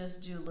 you could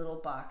just do little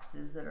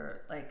boxes that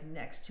are like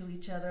next to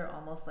each other,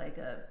 almost like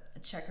a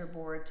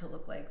checkerboard, to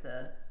look like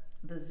the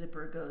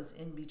zipper goes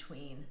in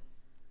between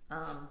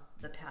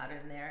the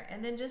pattern there.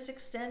 And then just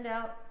extend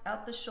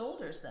out the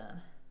shoulders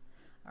then.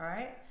 All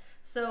right.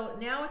 So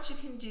now what you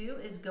can do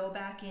is go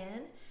back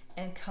in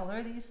and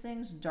color these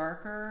things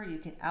darker. You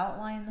can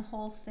outline the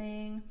whole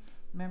thing.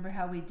 Remember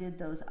how we did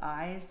those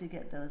eyes to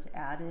get those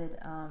added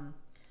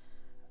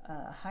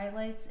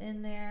highlights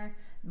in there.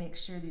 Make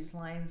sure these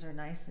lines are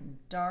nice and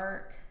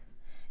dark.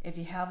 If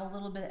you have a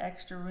little bit of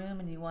extra room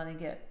and you want to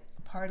get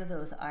part of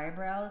those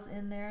eyebrows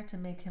in there to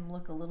make him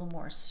look a little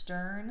more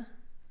stern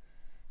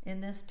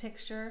in this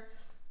picture,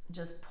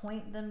 just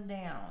point them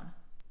down.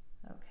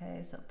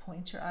 Okay, so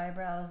point your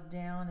eyebrows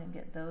down and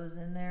get those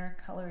in there,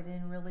 colored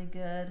in really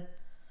good.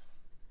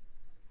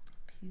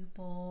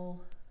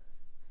 Pupil.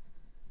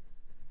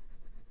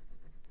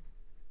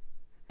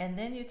 And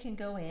then you can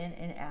go in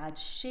and add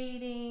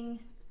shading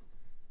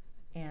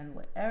and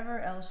whatever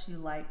else you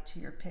like to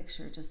your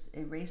picture. Just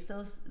erase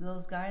those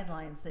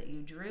guidelines that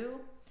you drew.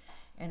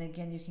 And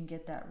again, you can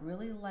get that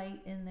really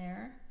light in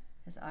there.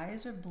 His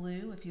eyes are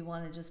blue. If you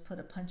want to just put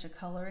a punch of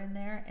color in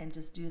there and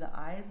just do the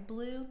eyes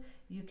blue,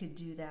 you could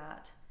do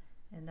that.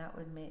 And that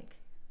would make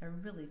a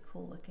really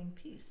cool looking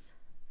piece.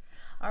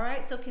 All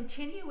right, so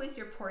continue with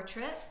your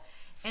portrait.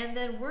 And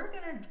then we're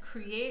going to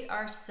create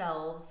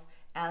ourselves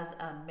as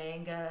a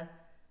manga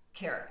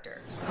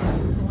character. What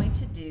I'm going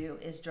to do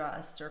is draw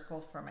a circle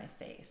for my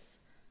face.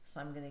 So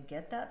I'm going to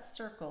get that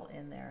circle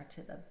in there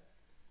to the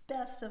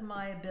best of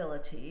my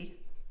ability.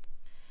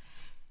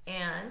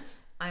 And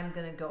I'm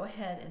going to go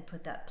ahead and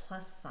put that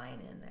plus sign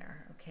in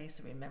there. Okay,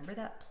 so remember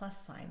that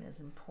plus sign is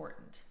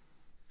important.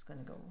 It's going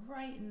to go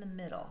right in the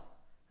middle.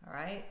 All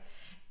right,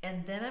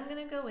 and then I'm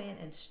going to go in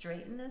and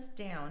straighten this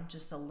down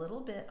just a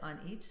little bit on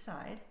each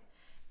side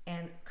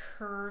and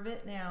curve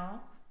it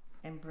now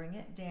and bring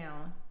it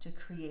down to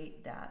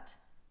create that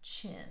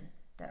chin,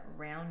 that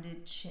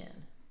rounded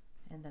chin.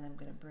 And then I'm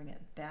going to bring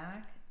it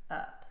back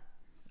up.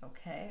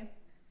 Okay,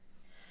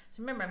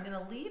 so remember, I'm going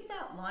to leave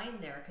that line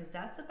there because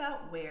that's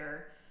about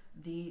where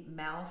the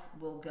mouth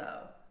will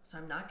go. So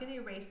I'm not going to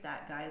erase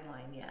that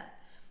guideline yet,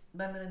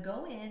 but I'm going to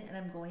go in and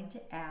I'm going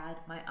to add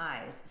my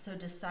eyes. So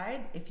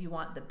decide if you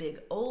want the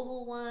big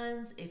oval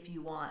ones, if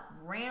you want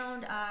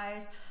round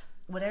eyes,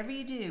 whatever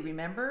you do,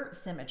 remember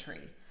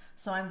symmetry.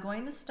 So I'm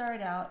going to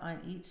start out on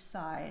each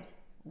side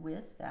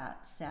with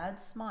that sad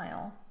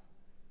smile.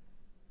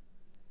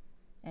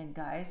 And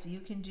guys, you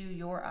can do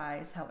your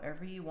eyes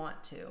however you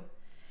want to.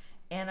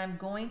 And I'm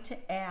going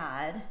to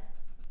add,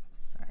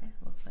 sorry,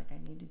 looks like I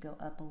need to go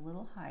up a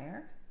little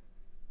higher.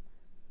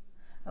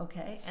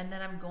 Okay, and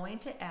then I'm going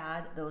to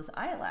add those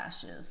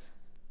eyelashes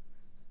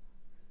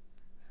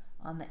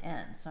on the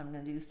end. So I'm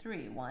going to do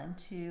 3, 1,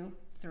 2,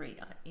 3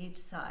 on each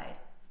side.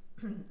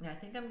 I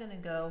think I'm going to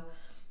go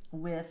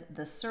with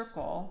the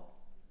circle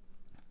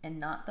and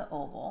not the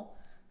oval.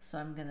 So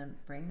I'm going to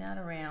bring that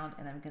around,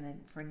 and I'm going to,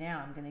 for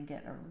now, I'm going to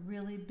get a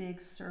really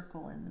big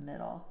circle in the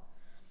middle,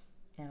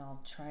 and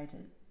I'll try to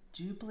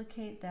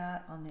duplicate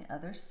that on the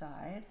other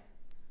side.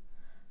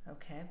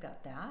 Okay, I've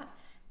got that.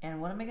 And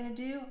what am I going to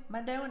do?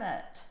 My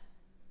donut.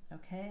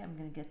 Okay, I'm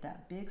going to get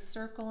that big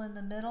circle in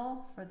the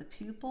middle for the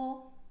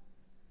pupil.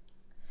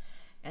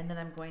 And then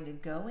I'm going to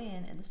go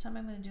in, and this time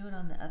I'm going to do it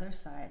on the other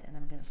side, and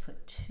I'm going to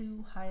put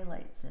 2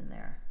 highlights in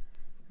there.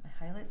 My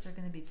highlights are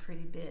going to be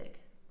pretty big.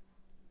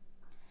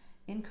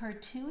 In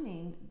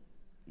cartooning,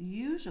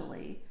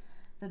 usually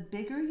the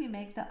bigger you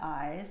make the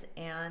eyes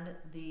and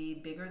the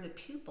bigger the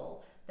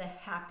pupil, the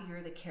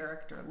happier the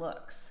character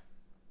looks.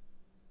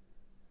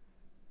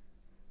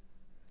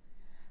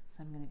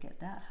 So I'm going to get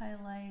that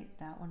highlight.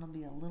 That one will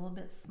be a little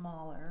bit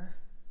smaller.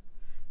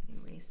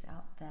 Erase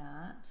out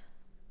that.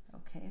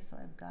 Okay, so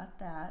I've got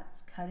that.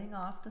 It's cutting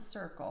off the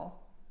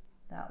circle.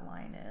 That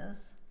line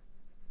is.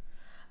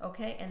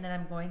 Okay, and then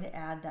I'm going to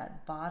add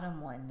that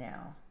bottom one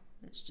now.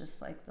 It's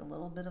just like the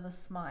little bit of a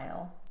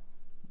smile.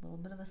 A little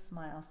bit of a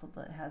smile, so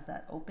that it has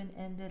that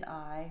open-ended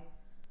eye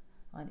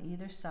on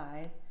either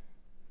side.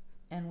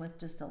 And with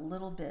just a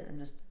little bit, I'm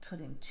just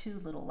putting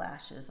 2 little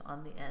lashes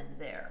on the end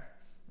there.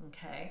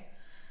 Okay.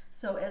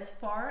 So as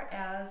far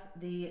as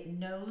the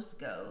nose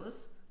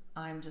goes,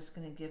 I'm just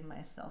going to give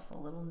myself a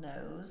little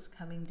nose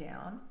coming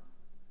down.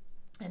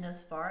 And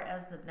as far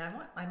as the,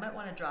 now I might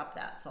want to drop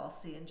that, so I'll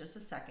see in just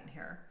a second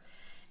here.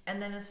 And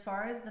then as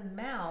far as the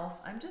mouth,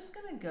 I'm just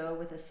going to go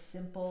with a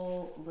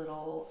simple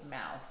little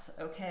mouth,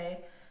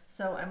 okay?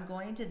 So I'm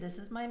going to, this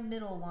is my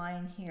middle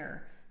line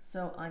here.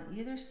 So on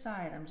either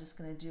side, I'm just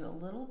going to do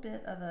a little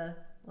bit of a,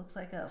 looks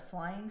like a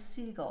flying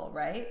seagull,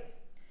 right?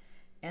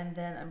 And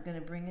then I'm going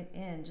to bring it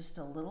in just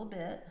a little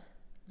bit,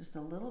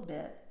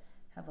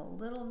 have a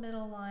little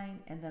middle line,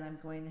 and then I'm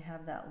going to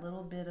have that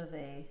little bit of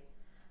a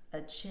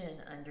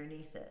chin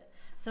underneath it.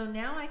 So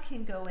now I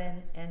can go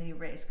in and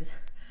erase, because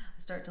I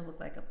start to look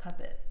like a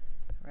puppet,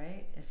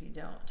 right? If you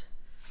don't.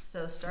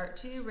 So start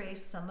to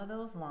erase some of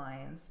those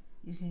lines.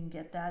 You can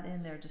get that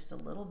in there just a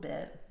little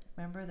bit.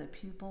 Remember, the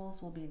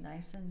pupils will be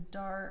nice and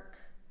dark.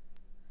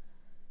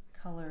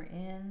 Color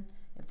in.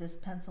 If this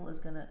pencil is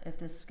gonna, if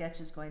this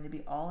sketch is going to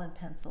be all in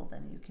pencil,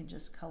 then you can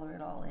just color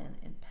it all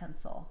in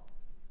pencil.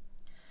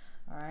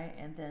 All right,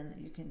 and then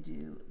you can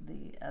do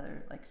the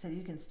other, like I said,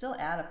 you can still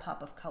add a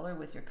pop of color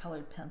with your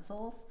colored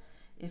pencils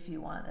if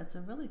you want. That's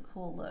a really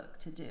cool look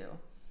to do.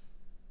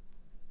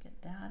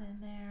 Get that in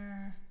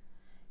there,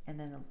 and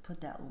then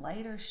put that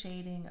lighter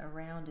shading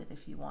around it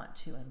if you want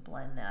to, and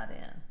blend that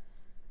in.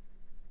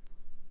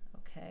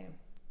 Okay,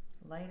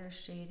 lighter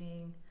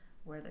shading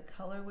where the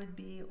color would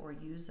be, or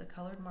use a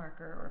colored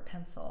marker or a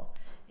pencil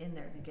in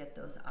there to get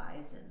those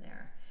eyes in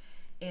there.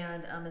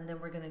 And then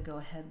we're going to go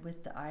ahead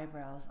with the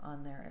eyebrows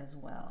on there as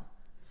well.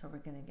 So we're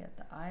going to get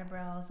the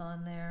eyebrows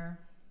on there.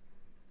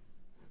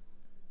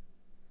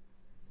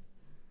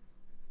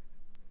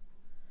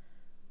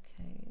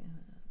 Okay.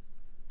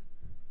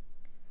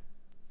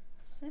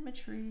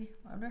 Symmetry.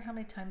 I wonder how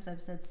many times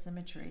I've said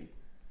symmetry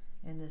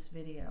in this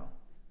video.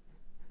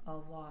 A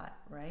lot,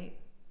 right?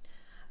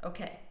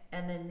 Okay,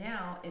 and then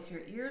now if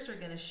your ears are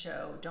going to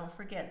show, don't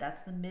forget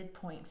that's the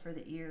midpoint for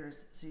the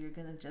ears. So you're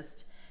going to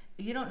just,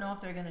 you don't know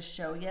if they're going to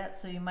show yet,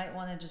 so you might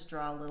want to just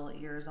draw little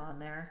ears on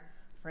there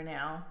for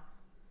now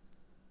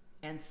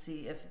and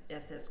see if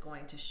it's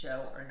going to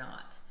show or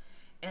not.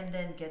 And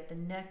then get the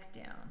neck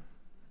down.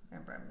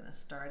 Remember, I'm going to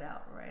start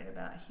out right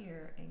about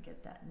here and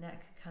get that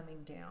neck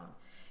coming down.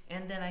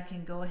 And then I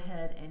can go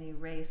ahead and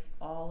erase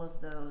all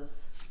of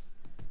those.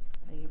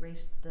 I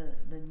erased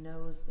the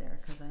nose there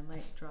because I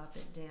might drop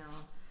it down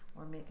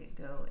or make it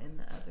go in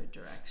the other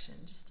direction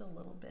just a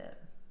little bit.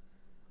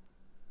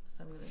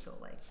 So I'm going to go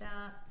like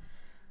that.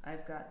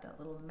 I've got that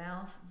little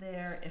mouth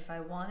there. If I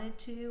wanted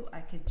to,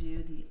 I could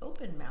do the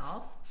open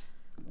mouth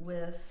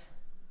with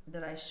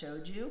that I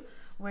showed you,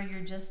 where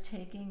you're just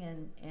taking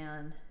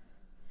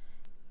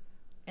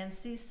and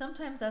see,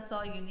 sometimes that's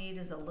all you need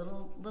is a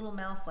little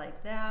mouth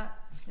like that.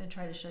 I'm going to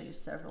try to show you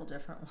several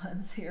different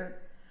ones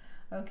here.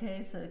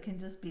 Okay, so it can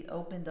just be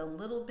opened a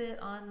little bit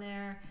on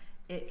there.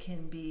 It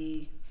can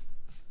be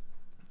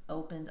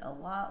opened a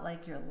lot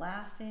like you're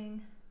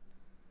laughing.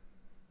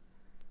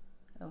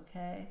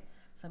 Okay,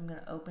 so I'm going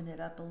to open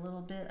it up a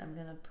little bit. I'm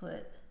going to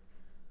put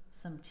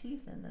some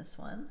teeth in this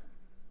one.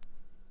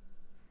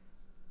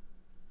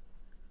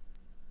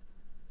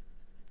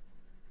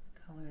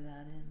 Color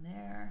that in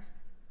there.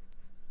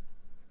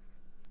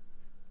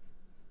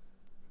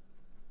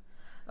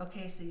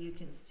 Okay, so you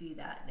can see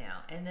that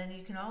now. And then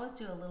you can always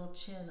do a little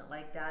chin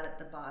like that at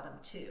the bottom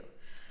too.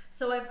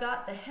 So I've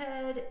got the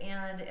head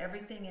and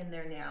everything in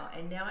there now,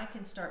 and now I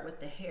can start with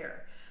the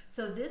hair.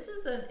 So this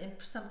is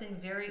something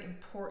very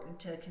important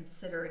to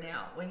consider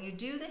now. When you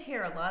do the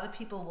hair, a lot of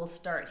people will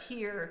start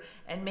here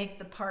and make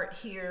the part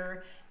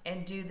here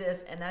and do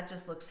this, and that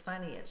just looks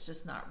funny. It's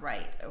just not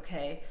right,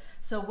 okay?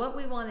 So what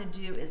we want to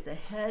do is the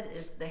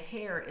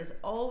hair is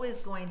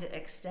always going to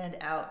extend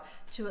out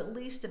to at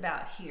least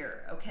about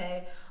here,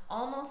 okay?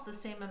 Almost the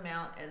same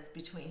amount as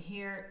between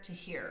here to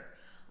here,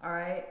 all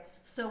right?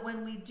 So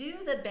when we do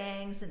the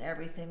bangs and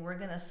everything, we're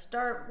gonna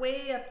start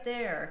way up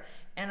there,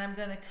 and I'm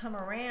gonna come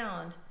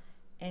around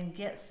and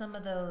get some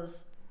of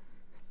those.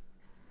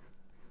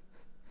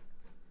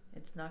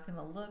 It's not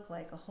gonna look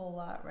like a whole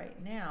lot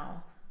right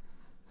now.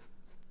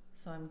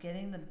 So I'm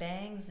getting the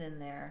bangs in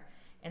there,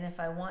 and if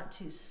I want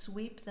to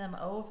sweep them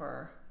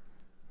over,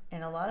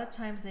 and a lot of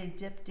times they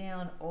dip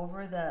down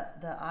over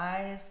the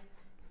eyes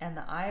and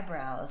the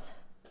eyebrows,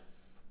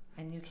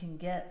 and you can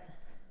get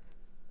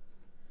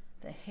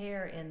the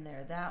hair in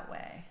there that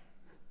way.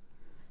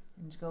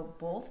 And go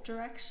both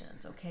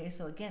directions, okay?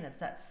 So again, it's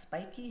that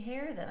spiky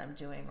hair that I'm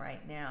doing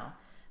right now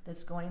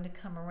that's going to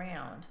come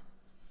around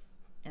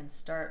and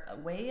start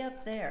way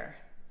up there.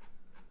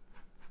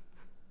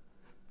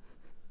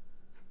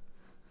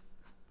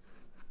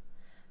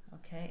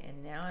 Okay,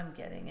 and now I'm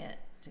getting it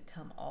to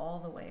come all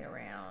the way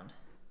around.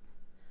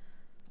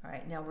 All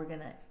right, now we're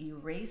gonna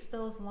erase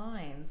those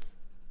lines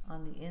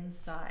on the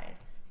inside.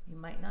 You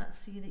might not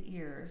see the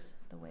ears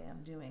the way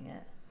I'm doing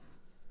it.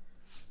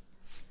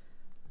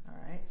 All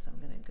right, so I'm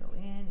going to go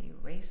in,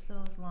 erase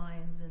those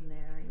lines in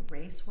there,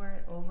 erase where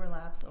it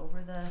overlaps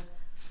over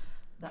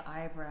the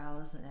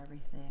eyebrows and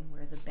everything,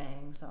 where the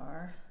bangs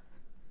are.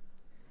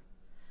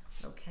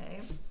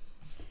 Okay,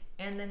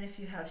 and then if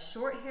you have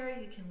short hair,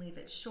 you can leave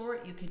it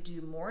short. You could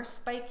do more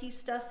spiky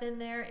stuff in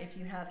there if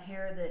you have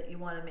hair that you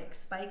want to make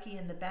spiky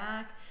in the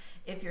back.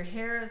 If your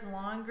hair is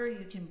longer,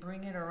 you can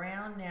bring it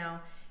around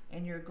now,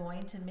 and you're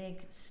going to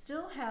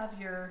still have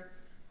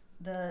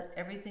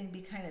everything be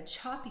kind of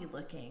choppy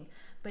looking,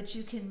 but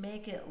you can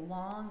make it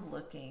long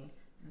looking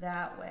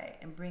that way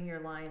and bring your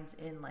lines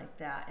in like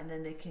that, and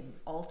then they can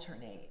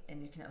alternate,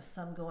 and you can have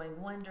some going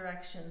one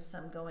direction,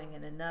 some going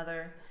in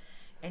another,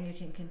 and you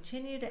can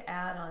continue to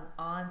add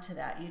on to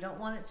that. You don't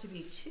want it to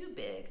be too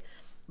big,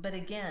 But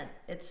again,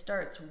 it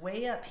starts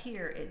way up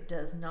here. It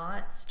does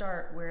not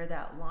start where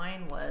that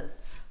line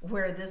was,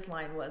 where this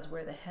line was,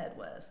 where the head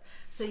was.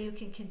 So you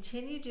can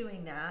continue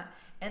doing that,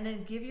 and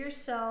then give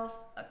yourself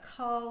a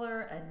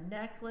collar, a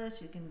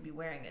necklace. You can be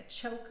wearing a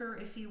choker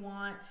if you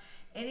want.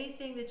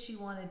 Anything that you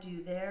want to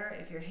do there.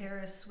 If your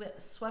hair is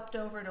swept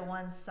over to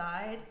one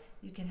side,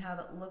 you can have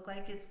it look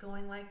like it's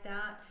going like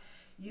that.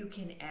 You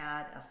can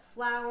add a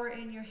flower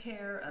in your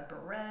hair, a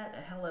barrette,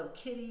 a Hello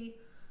Kitty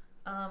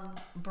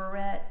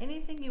barrette,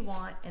 anything you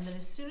want. And then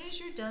as soon as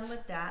you're done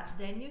with that,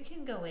 then you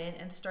can go in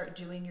and start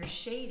doing your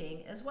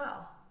shading as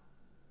well.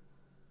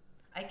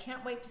 I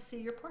can't wait to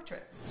see your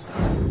portraits.